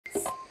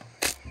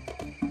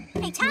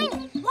Hey,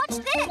 Tiny, watch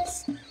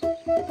this.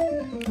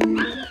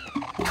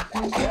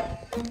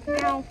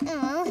 Ow.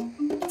 Oh,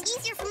 it's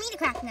easier for me to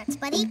crack nuts,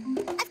 buddy.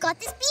 I've got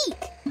this beak.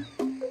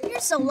 You're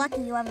so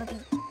lucky you have a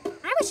beak.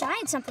 I wish I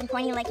had something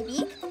pointy like a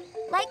beak.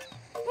 Like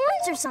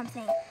horns or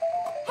something.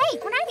 Hey,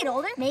 when I get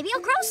older, maybe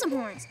I'll grow some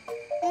horns.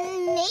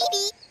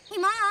 Maybe. Hey,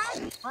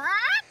 Mom.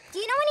 Do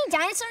you know any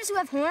dinosaurs who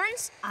have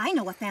horns? I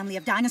know a family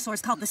of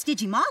dinosaurs called the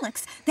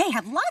Stygimolochs. They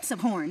have lots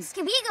of horns.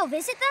 Can we go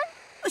visit them?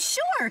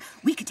 Sure.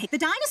 We could take the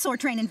dinosaur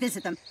train and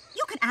visit them.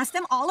 You can ask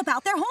them all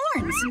about their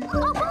horns.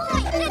 Oh,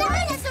 boy, the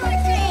dinosaur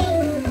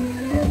train!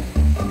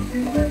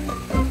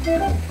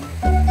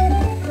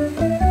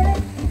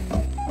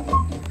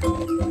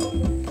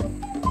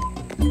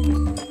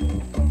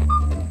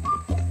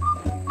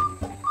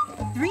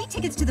 3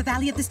 tickets to the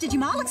Valley of the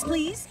Stygimolochs,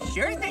 please.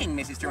 Sure thing,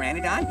 Mrs.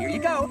 Pteranodon. Here you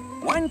go.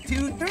 1,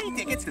 2, 3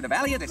 tickets to the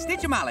Valley of the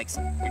Stygimolochs.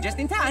 You're just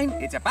in time.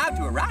 It's about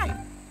to arrive.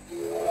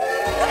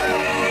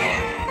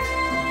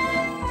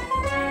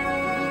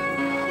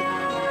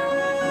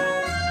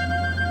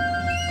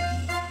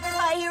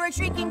 I hear a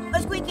shrieking,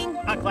 a squeaking,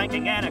 a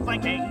clanking and a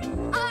clanking.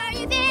 Are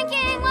you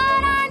thinking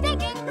what I'm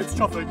thinking? It's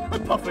chuffing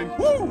and puffing.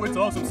 Woo, it's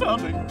awesome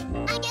sounding.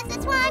 I guess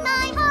that's why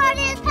my heart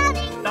is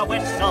pounding. The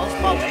whistle's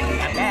blowing,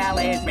 The bell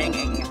is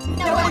ringing.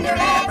 No wonder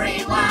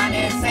everyone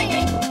is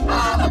singing.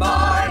 All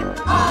aboard,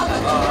 all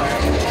aboard.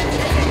 Let's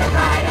take a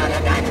ride on the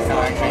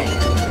dinosaur train.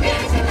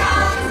 Here she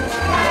comes,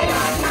 right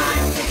on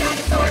time. The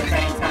dinosaur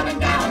train's coming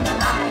down the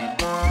line.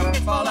 It's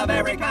full of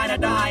every kind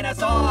of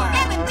dinosaur.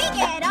 And when we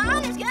get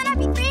on, there's gonna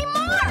be 3 more.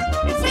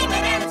 It's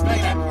screaming and it's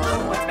screaming.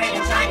 Ooh, it's big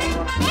and shiny.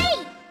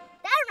 Hey,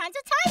 that reminds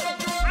of Tiny.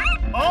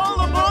 all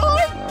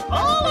aboard!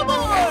 All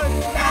aboard!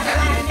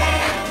 Rattle and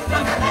dance,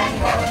 rumble and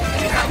roll.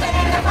 You're jumping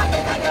and a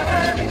bumping like a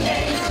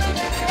hurricane.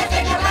 Let's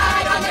take a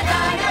ride on the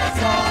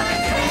dinosaur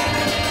train.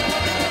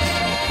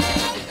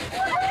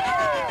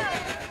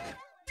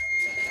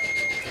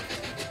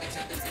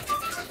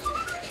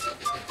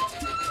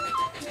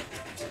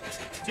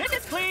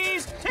 Tickets,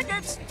 please!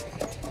 Tickets!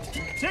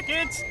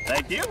 Tickets!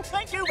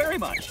 Thank you very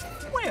much.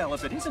 Well,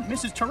 if it isn't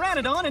Mrs.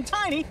 Pteranodon and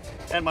Tiny,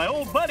 and my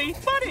old buddy,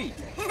 Buddy.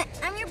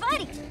 I'm your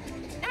buddy.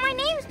 And my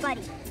name's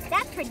Buddy.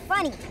 That's pretty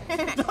funny.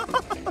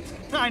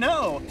 I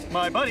know,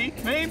 my buddy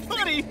named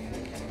Buddy.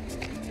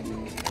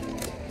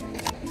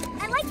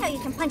 I like how you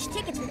can punch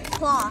tickets with a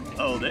claw.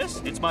 Oh,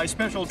 this? It's my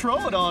special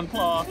Troodon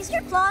claw. Is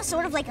your claw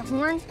sort of like a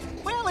horn?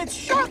 Well, it's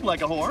sharp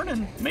like a horn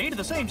and made of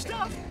the same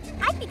stuff.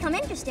 I've become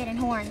interested in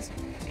horns.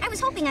 I was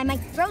hoping I might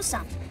throw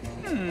some.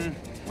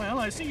 Well,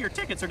 I see your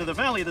tickets are to the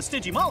Valley of the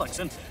Stygimolochs,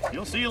 and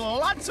you'll see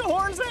lots of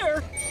horns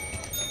there.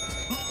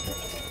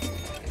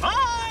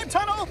 Time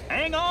tunnel!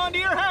 Hang on to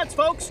your hats,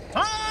 folks.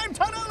 Time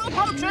tunnel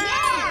approaching!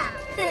 Yeah!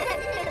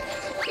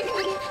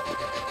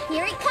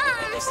 Here it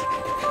comes.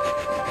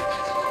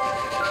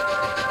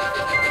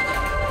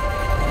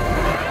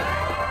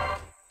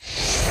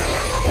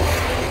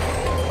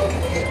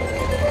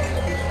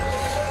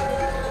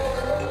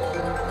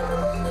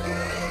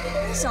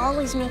 This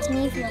always makes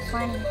me feel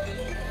funny.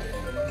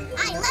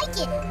 I like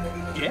it.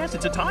 Yes,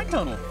 it's a time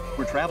tunnel.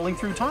 We're traveling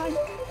through time,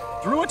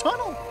 through a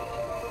tunnel.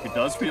 It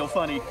does feel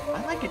funny.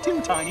 I like it too,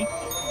 Tiny.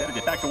 Better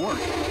get back to work.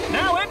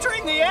 Now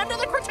entering the end of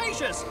the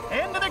Cretaceous.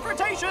 End of the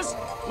Cretaceous.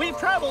 We've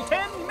traveled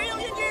 10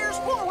 million years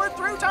forward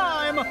through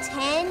time.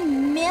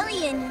 10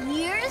 million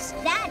years?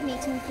 That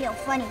makes me feel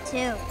funny,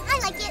 too. I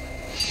like it.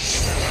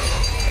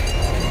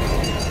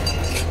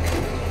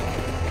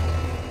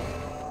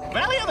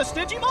 Valley of the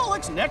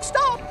Stygimolochs, next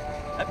stop.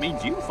 That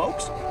means you,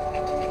 folks.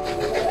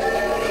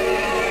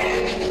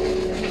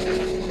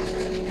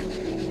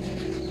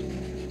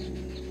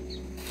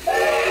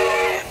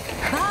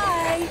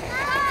 Bye.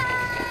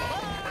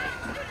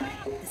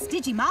 The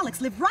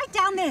Stygimolochs live right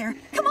down there.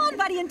 Come on,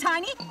 Buddy and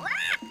Tiny.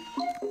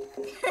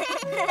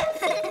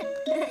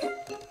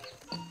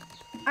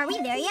 Are we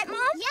there yet, Mom?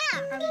 Yeah.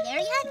 Are we there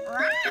yet?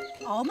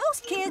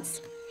 Almost,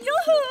 kids.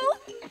 Yoo-hoo!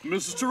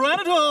 Mrs.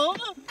 Pteranodon.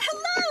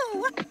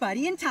 Hello!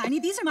 Buddy and Tiny,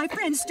 these are my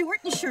friends Stuart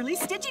and Shirley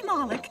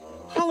Stygimoloch.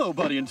 Hello,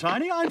 Buddy and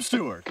Tiny. I'm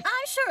Stuart.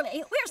 I'm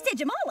Shirley. We're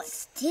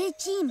Stygimolochs.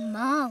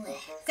 Stygimoloch.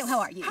 So how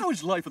are you? How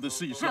is life at the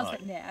seaside? How's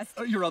the nest?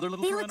 Your other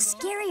little They look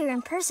Pteranodon? scarier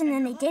in person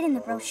than they did in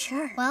the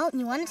brochure. Well,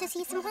 you wanted to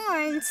see some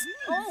horns.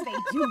 Oh, they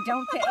do,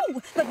 don't they?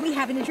 Oh, but we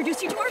haven't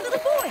introduced you to our little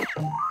boy.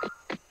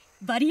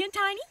 Buddy and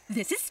Tiny,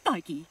 this is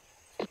Spiky.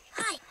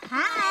 Hi.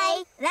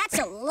 Hi. That's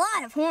a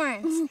lot of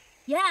horns.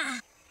 Yeah.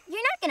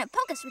 You're not gonna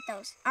poke us with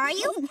those, are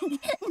you?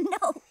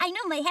 No. I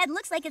know my head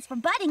looks like it's for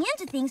butting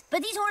into things,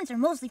 but these horns are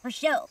mostly for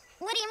show.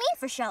 What do you mean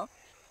for show?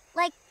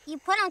 Like, you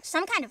put on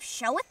some kind of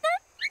show with them?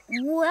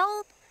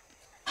 Well...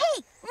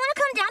 Hey, wanna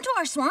come down to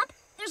our swamp?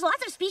 There's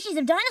lots of species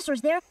of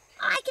dinosaurs there.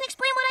 I can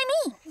explain what I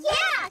mean.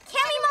 Yeah!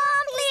 Can we,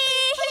 Mom,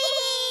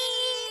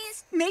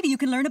 please? Maybe you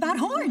can learn about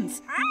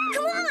horns.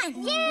 Come on!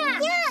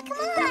 Yeah! Yeah, come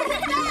on!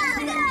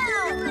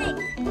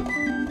 Go!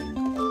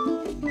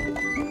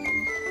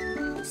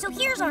 So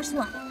here's our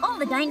swamp. All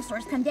the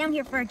dinosaurs come down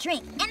here for a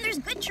drink. And there's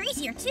good trees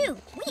here, too.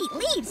 We eat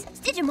leaves.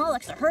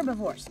 Stygimolochs are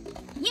herbivores.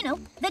 You know,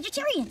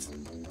 vegetarians.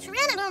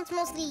 Pteranodon's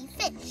mostly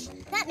fish.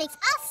 That makes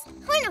us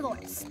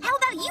carnivores. How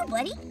about you,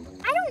 buddy?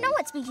 I don't know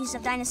what species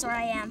of dinosaur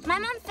I am. My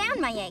mom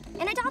found my egg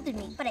and adopted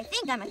me, but I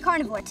think I'm a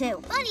carnivore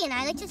too. Buddy and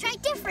I like to try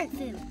different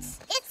foods.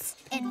 It's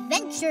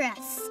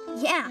adventurous.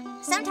 Yeah,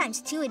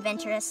 sometimes too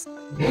adventurous.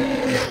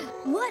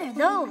 What are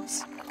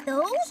those?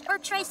 Those are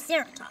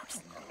triceratops.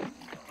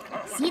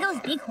 See those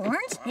big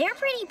horns? They're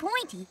pretty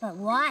pointy, but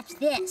watch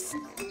this.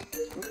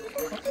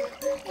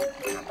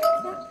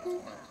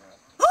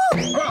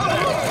 See,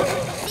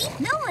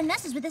 no one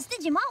messes with the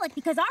Stygimoloch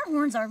because our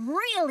horns are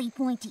really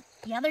pointy.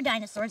 The other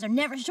dinosaurs are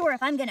never sure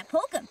if I'm gonna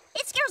poke them.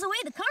 It scares away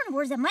the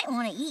carnivores that might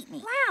want to eat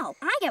me. Wow,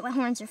 I get what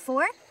horns are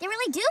for. They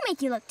really do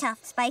make you look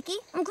tough, Spiky.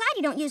 I'm glad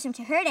you don't use them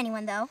to hurt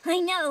anyone, though. I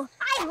know.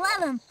 I love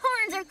them.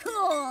 Horns are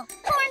cool.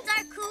 Horns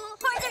are cool.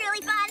 Horns are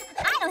really fun.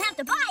 I don't have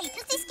to bite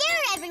because they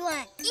scare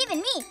everyone. Even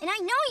me, and I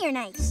know you're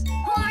nice.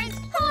 Horns,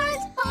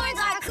 horns, horns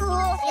are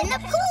cool in the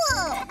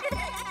pool.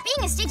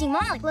 Being a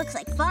Stygimoloch looks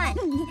like fun.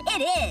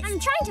 It is. I'm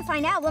trying to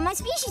find out what my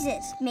species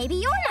is. Maybe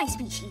you're my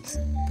species.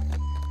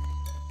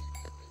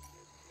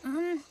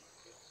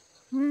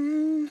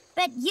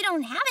 But you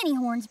don't have any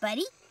horns,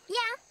 buddy.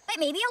 Yeah, but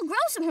maybe I'll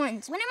grow some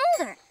horns when I'm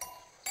older.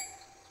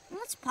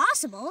 Well, it's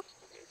possible.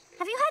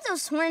 Have you had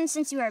those horns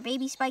since you were a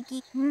baby,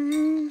 Spiky?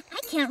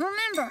 I can't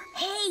remember.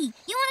 Hey,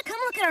 you want to come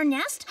look at our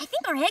nest? I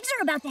think our eggs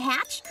are about to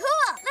hatch.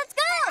 Cool, let's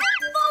go!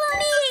 Follow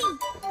me!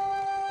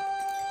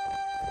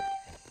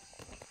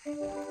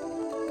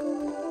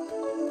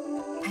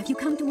 Have you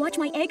come to watch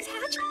my eggs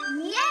hatch?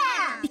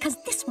 Yeah! Because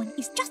this one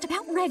is just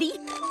about ready.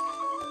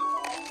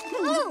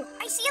 Ooh,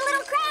 I see a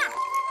little crack.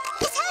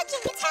 It's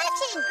hatching, it's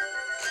hatching.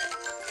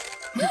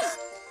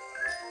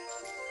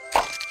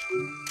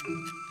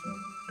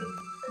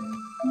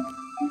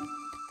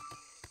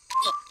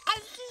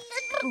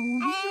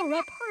 Oh, you're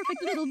a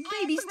perfect little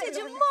baby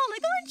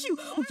Stygimoloch, aren't you?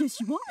 Oh, yes,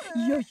 you are.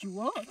 Yes, you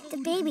are. The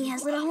baby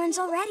has little horns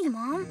already,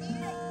 Mom.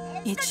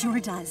 It sure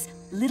does.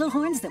 Little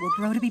horns that will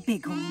grow to be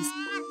big horns.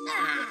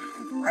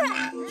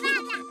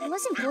 I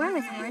wasn't born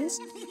with horns,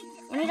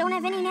 and I don't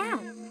have any now.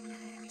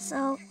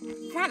 So,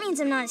 that means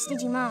I'm not a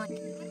Stygimoloch,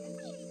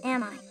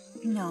 am I?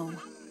 No,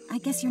 I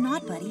guess you're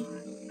not, buddy.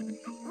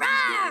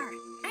 Rawr!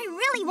 I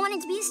really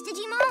wanted to be a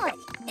Stygimoloch.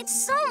 It's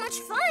so much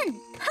fun.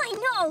 I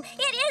know,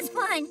 it is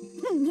fun.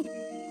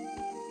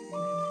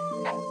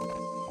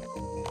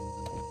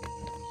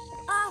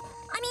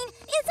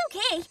 It's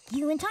okay.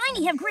 You and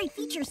Tiny have great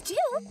features, too.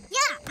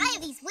 Yeah, I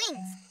have these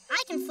wings.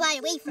 I can fly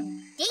away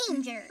from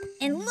danger.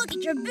 And look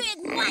at your big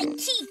white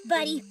teeth,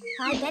 buddy.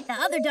 I bet the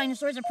other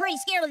dinosaurs are pretty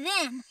scared of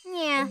them.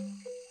 Yeah,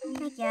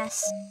 I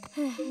guess.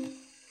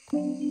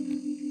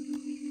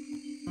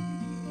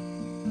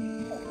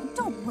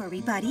 Don't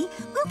worry, buddy.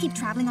 We'll keep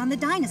traveling on the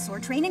dinosaur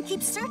train and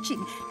keep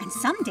searching. And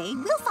someday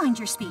we'll find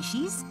your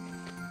species.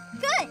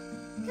 Good,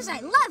 because I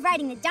love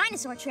riding the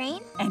dinosaur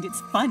train. And it's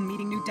fun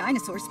meeting new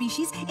dinosaur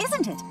species,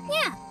 isn't it?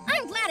 Yeah,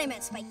 I'm glad I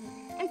met Spiky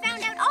and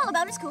found out all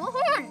about his cool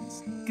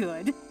horns.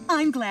 Good.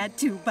 I'm glad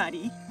too,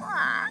 buddy.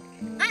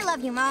 I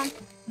love you, Mom.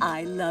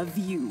 I love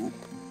you.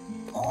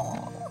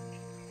 Oh.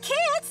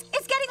 Kids,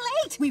 it's getting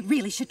late. We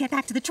really should get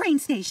back to the train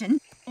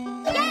station.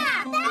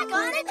 Yeah, back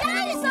on the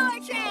dinosaur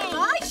train.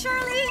 Bye,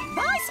 Shirley.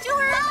 Bye,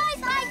 Stuart. Bye,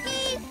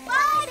 Spiky.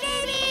 Bye,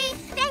 baby.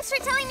 Thanks for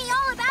telling me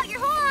all about your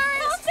horns.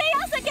 Don't say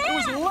us again. It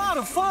was a lot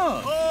of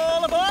fun.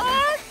 All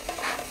aboard!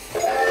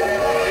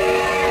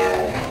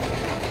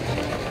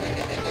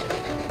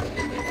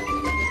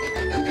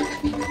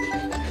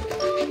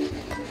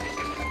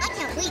 I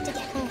can't wait to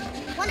get home.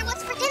 Wonder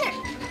what's for dinner.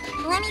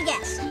 Let me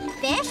guess.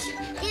 Fish?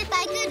 If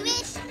I could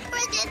wish for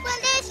just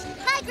one dish,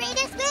 my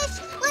greatest wish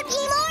would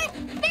be more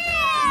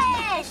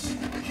fish!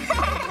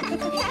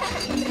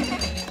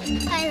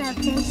 I love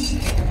fish.